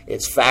 Okay.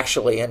 It's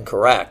factually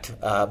incorrect.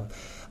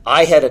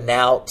 I had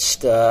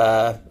announced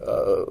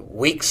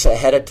weeks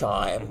ahead of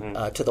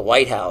time to the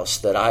White House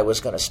that I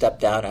was going to step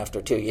down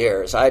after 2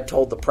 years. I had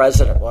told the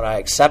president when I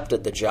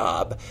accepted the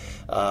job,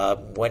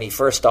 when he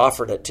first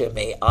offered it to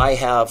me, I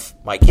have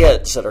my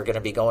kids that are going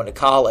to be going to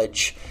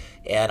college,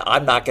 and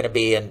I'm not going to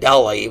be in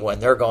Delhi when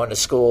they're going to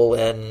school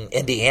in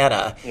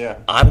Indiana. Yeah.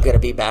 I'm going to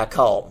be back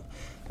home.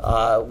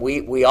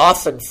 We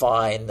often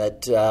find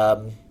that,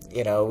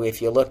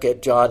 if you look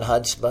at John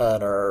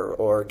Huntsman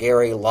or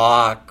Gary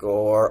Locke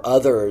or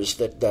others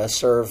that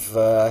serve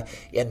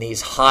in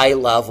these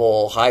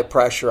high-level,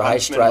 high-pressure,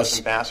 Huntsman high-stress... was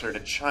ambassador to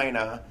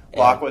China.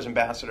 Locke was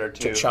ambassador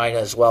to China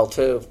as well,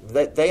 too.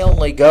 They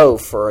only go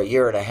for a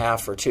year and a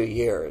half or 2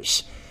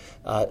 years.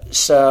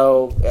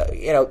 So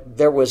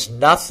there was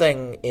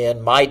nothing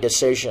in my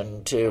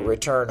decision to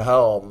return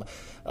home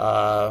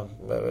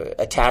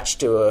attached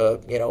to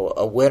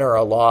a win or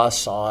a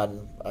loss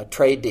on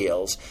trade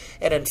deals.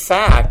 And in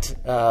fact,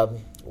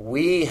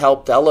 we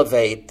helped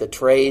elevate the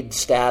trade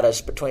status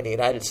between the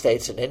United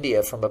States and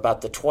India from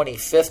about the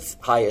 25th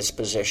highest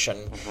position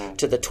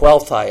to the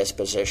 12th highest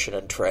position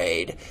in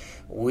trade.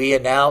 We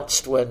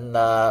announced when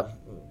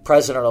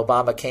President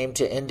Obama came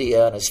to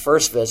India on his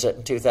first visit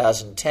in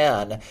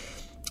 2010,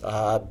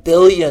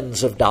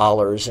 billions of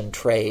dollars in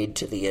trade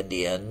to the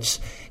Indians.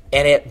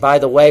 And it, by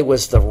the way,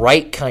 was the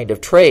right kind of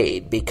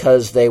trade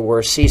because they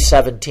were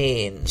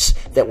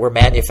C-17s that were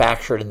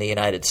manufactured in the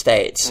United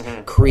States,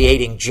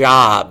 creating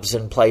jobs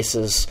in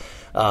places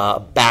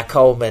back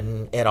home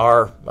in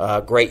our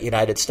great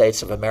United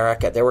States of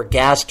America. There were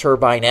gas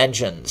turbine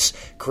engines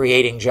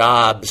creating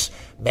jobs,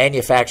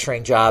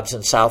 manufacturing jobs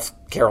in South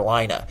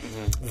Carolina.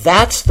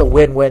 That's the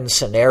win-win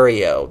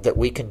scenario that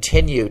we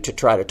continue to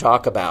try to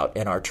talk about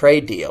in our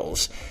trade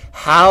deals.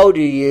 How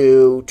do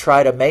you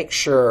try to make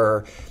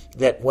sure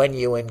that when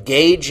you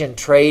engage in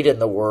trade in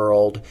the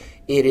world,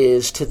 it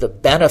is to the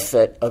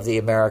benefit of the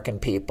American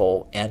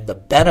people and the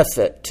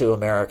benefit to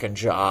American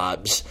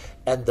jobs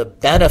and the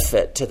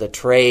benefit to the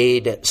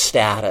trade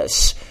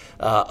status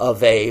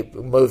of a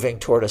moving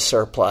toward a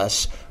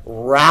surplus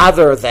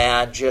rather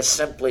than just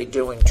simply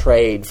doing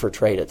trade for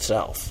trade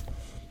itself?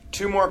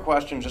 Two more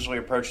questions as we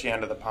approach the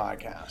end of the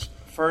podcast.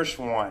 First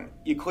one,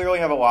 you clearly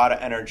have a lot of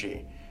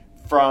energy.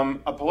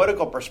 From a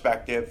political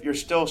perspective, you're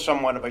still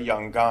somewhat of a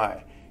young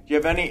guy. Do you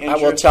have any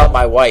interest? I will tell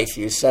my wife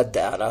you said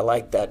that. I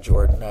like that,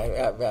 Jordan.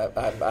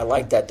 I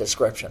like that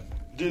description.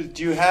 Do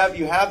you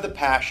have the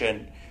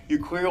passion? You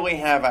clearly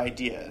have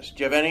ideas.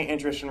 Do you have any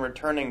interest in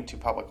returning to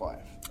public life?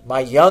 My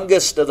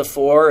youngest of the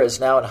four is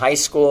now in high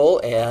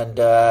school,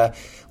 and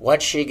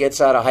once she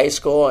gets out of high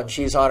school and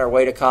she's on her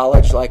way to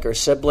college like her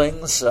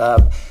siblings,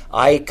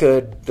 I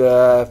could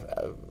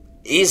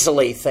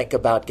easily think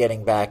about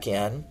getting back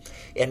in.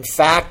 In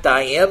fact,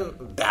 I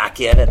am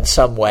back in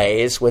some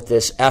ways with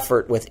this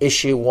effort with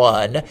Issue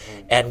 1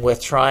 and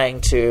with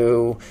trying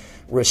to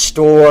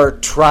restore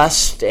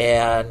trust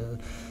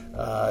and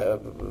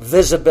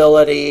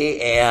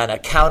visibility and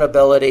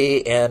accountability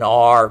in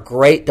our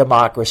great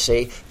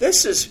democracy.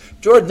 This is,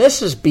 Jordan,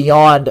 this is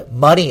beyond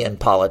money in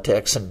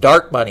politics and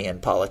dark money in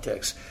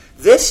politics.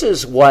 This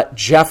is what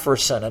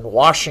Jefferson and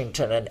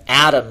Washington and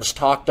Adams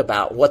talked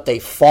about, what they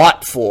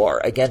fought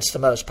for against the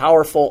most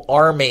powerful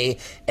army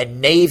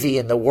and navy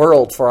in the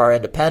world for our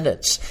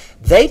independence.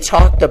 They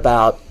talked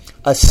about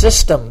a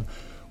system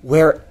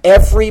where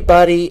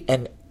everybody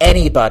and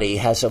anybody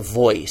has a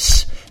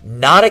voice.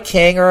 Not a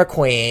king or a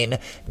queen,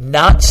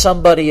 not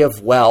somebody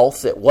of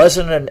wealth. It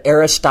wasn't an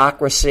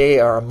aristocracy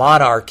or a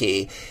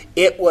monarchy.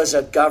 It was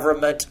a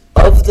government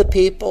of the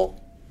people,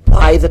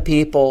 by the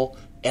people,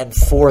 and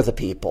for the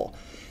people.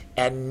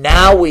 And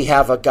now we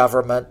have a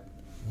government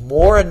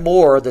more and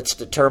more that's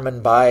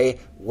determined by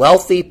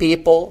wealthy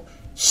people,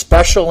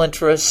 special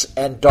interests,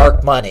 and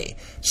dark money.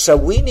 So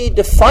we need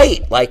to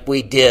fight like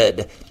we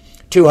did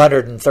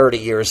 230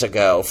 years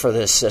ago for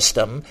this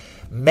system.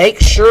 Make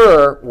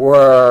sure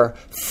we're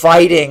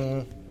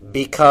fighting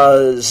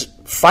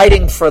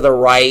for the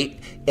right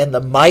in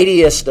the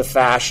mightiest of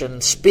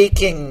fashion,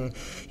 speaking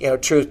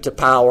truth to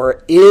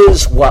power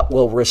is what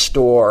will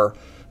restore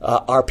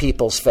our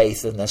people's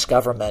faith in this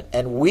government.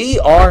 And we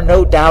are,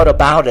 no doubt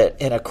about it,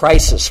 in a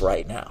crisis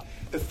right now.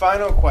 The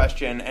final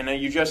question, and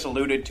you just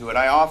alluded to it,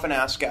 I often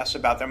ask guests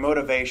about their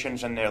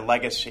motivations and their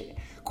legacy.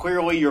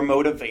 Clearly, you're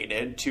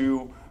motivated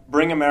to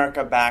bring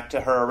America back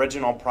to her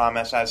original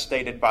promise as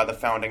stated by the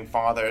Founding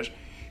Fathers.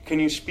 Can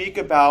you speak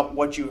about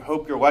what you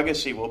hope your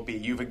legacy will be?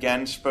 You've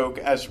again spoke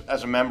as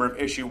a member of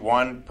Issue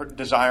 1,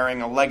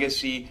 desiring a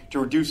legacy to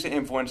reduce the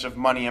influence of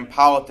money in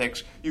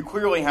politics. You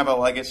clearly have a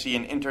legacy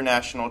in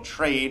international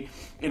trade,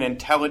 in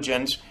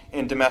intelligence,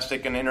 in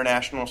domestic and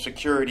international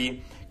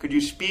security. Could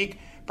you speak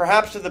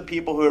perhaps to the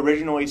people who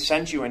originally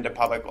sent you into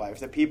public life,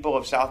 the people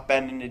of South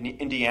Bend,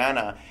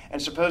 Indiana,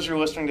 and suppose you're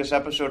listening to this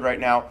episode right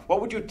now, what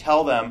would you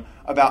tell them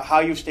about how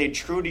you stayed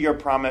true to your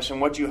promise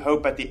and what you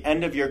hope at the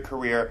end of your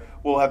career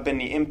will have been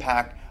the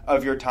impact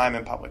of your time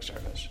in public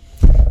service?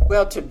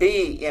 Well, to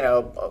be,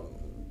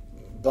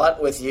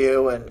 blunt with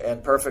you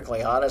and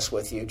perfectly honest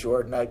with you,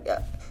 Jordan,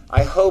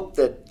 I hope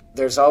that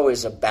there's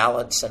always a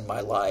balance in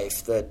my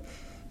life, that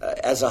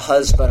as a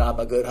husband, I'm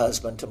a good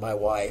husband to my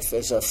wife.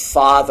 As a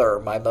father,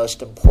 my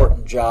most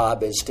important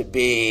job is to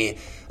be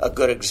a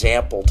good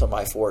example to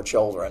my 4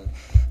 children.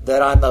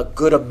 That I'm a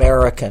good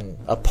American,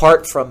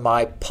 apart from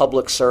my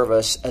public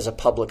service as a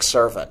public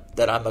servant.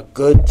 That I'm a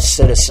good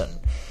citizen.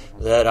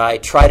 That I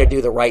try to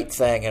do the right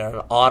thing in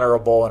an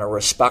honorable and a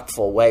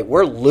respectful way.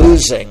 We're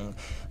losing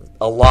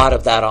a lot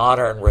of that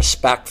honor and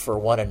respect for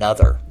one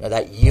another,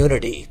 that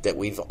unity that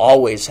we've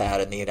always had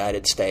in the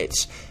United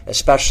States,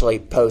 especially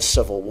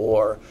post-Civil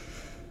War.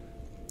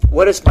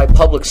 What is my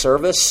public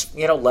service,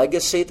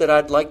 legacy that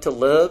I'd like to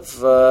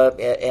live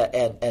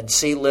and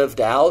see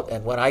lived out?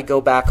 And when I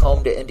go back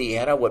home to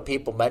Indiana, what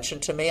people mention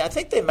to me, I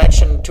think they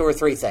mention 2 or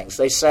 3 things.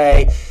 They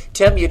say,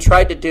 Tim, you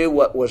tried to do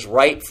what was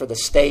right for the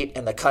state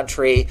and the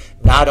country,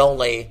 not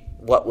only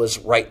what was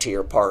right to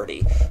your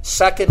party.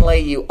 Secondly,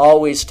 you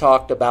always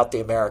talked about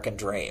the American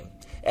dream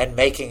and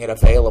making it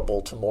available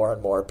to more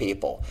and more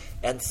people.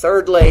 And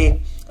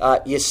thirdly,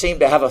 you seem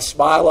to have a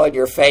smile on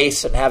your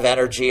face and have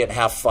energy and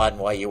have fun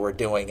while you were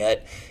doing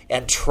it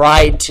and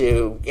tried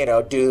to,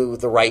 do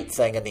the right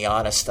thing and the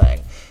honest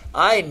thing.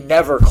 I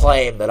never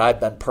claim that I've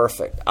been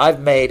perfect. I've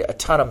made a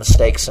ton of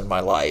mistakes in my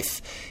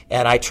life,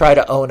 and I try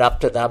to own up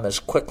to them as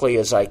quickly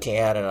as I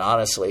can and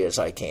honestly as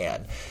I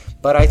can.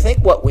 But I think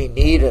what we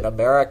need in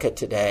America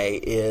today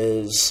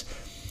is,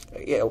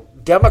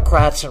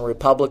 Democrats and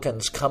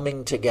Republicans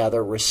coming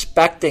together,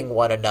 respecting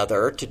one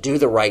another to do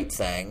the right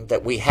thing,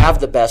 that we have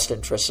the best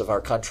interests of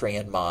our country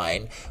in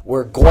mind.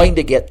 We're going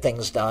to get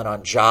things done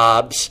on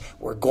jobs.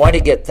 We're going to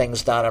get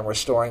things done on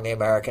restoring the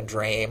American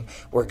dream.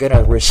 We're going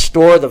to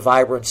restore the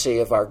vibrancy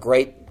of our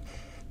great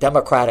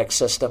democratic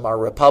system, our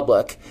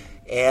republic.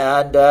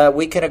 And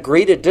we can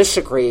agree to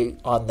disagree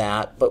on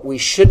that, but we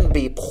shouldn't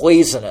be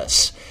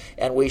poisonous.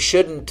 And we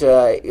shouldn't,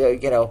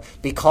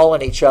 be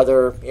calling each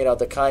other,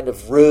 the kind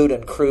of rude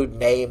and crude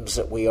names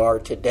that we are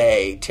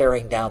today,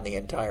 tearing down the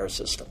entire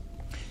system.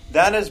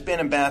 That has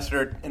been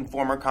Ambassador and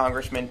former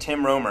Congressman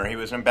Tim Roemer. He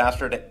was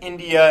ambassador to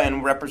India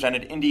and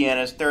represented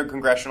Indiana's 3rd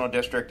Congressional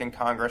District in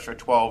Congress for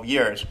 12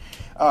 years.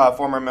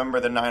 Former member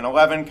of the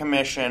 9/11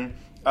 Commission,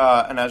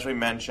 and as we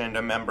mentioned,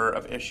 a member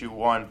of Issue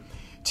 1.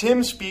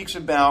 Tim speaks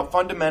about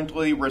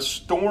fundamentally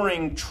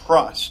restoring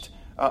trust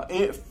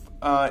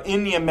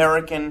in the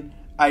American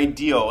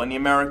ideal and the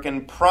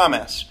American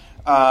promise,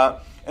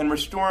 and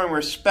restoring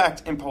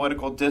respect in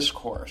political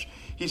discourse.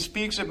 He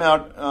speaks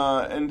about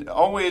and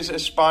always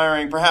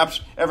aspiring, perhaps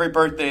every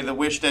birthday, the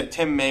wish that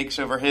Tim makes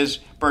over his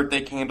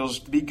birthday candles,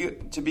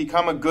 to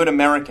become a good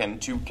American,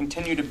 to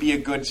continue to be a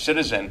good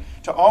citizen,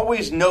 to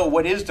always know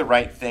what is the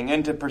right thing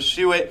and to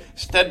pursue it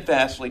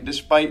steadfastly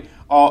despite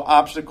all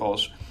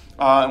obstacles.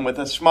 And with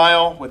a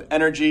smile, with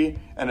energy,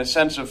 and a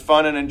sense of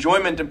fun and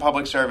enjoyment in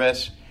public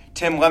service,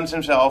 Tim lends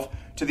himself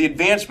to the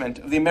advancement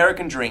of the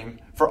American dream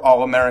for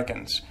all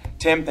Americans.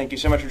 Tim, thank you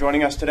so much for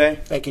joining us today.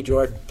 Thank you,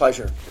 Jordan.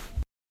 Pleasure.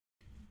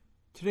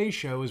 Today's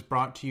show is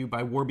brought to you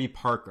by Warby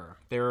Parker.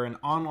 They're an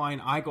online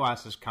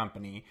eyeglasses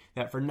company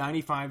that for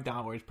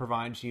 $95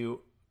 provides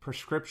you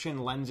prescription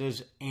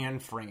lenses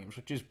and frames,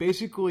 which is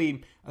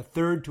basically a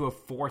third to a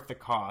fourth the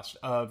cost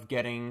of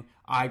getting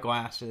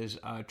eyeglasses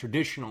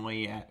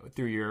traditionally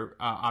through your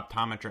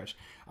optometrist.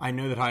 I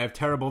know that I have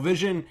terrible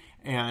vision,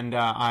 and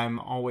I'm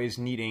always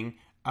needing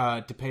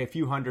to pay a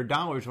few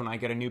 $100s when I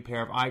get a new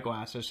pair of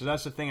eyeglasses. So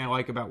that's the thing I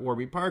like about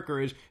Warby Parker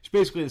is it's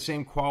basically the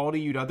same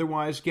quality you'd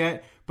otherwise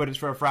get, but it's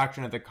for a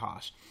fraction of the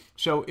cost.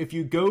 So if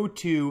you go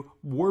to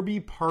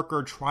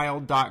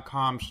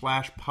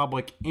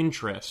warbyparkertrial.com/public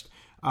interest,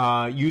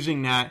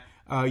 using that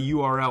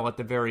URL at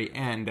the very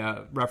end,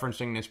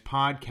 referencing this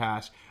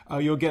podcast,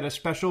 you'll get a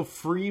special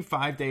free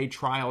 5-day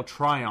trial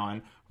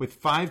try-on with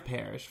 5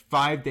 pairs,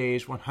 5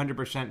 days,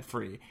 100%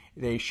 free.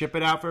 They ship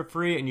it out for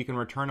free, and you can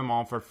return them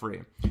all for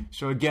free.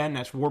 So again,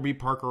 that's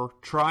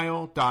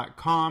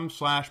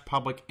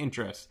warbyparkertrial.com/public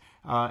interest.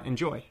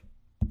 Enjoy.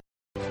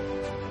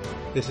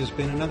 This has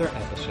been another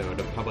episode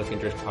of Public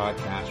Interest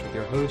Podcast with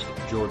your host,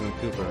 Jordan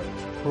Cooper,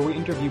 where we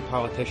interview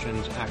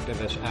politicians,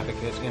 activists,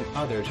 advocates, and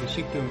others who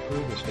seek to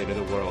improve the state of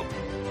the world.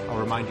 I'll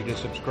remind you to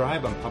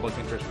subscribe on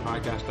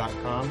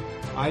publicinterestpodcast.com,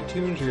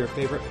 iTunes, or your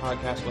favorite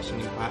podcast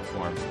listening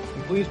platform.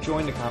 And please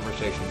join the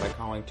conversation by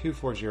calling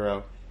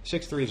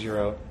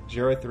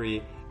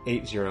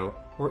 240-630-0380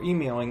 or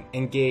emailing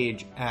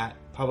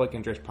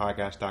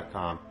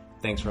engage@publicinterestpodcast.com.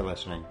 Thanks for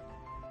listening.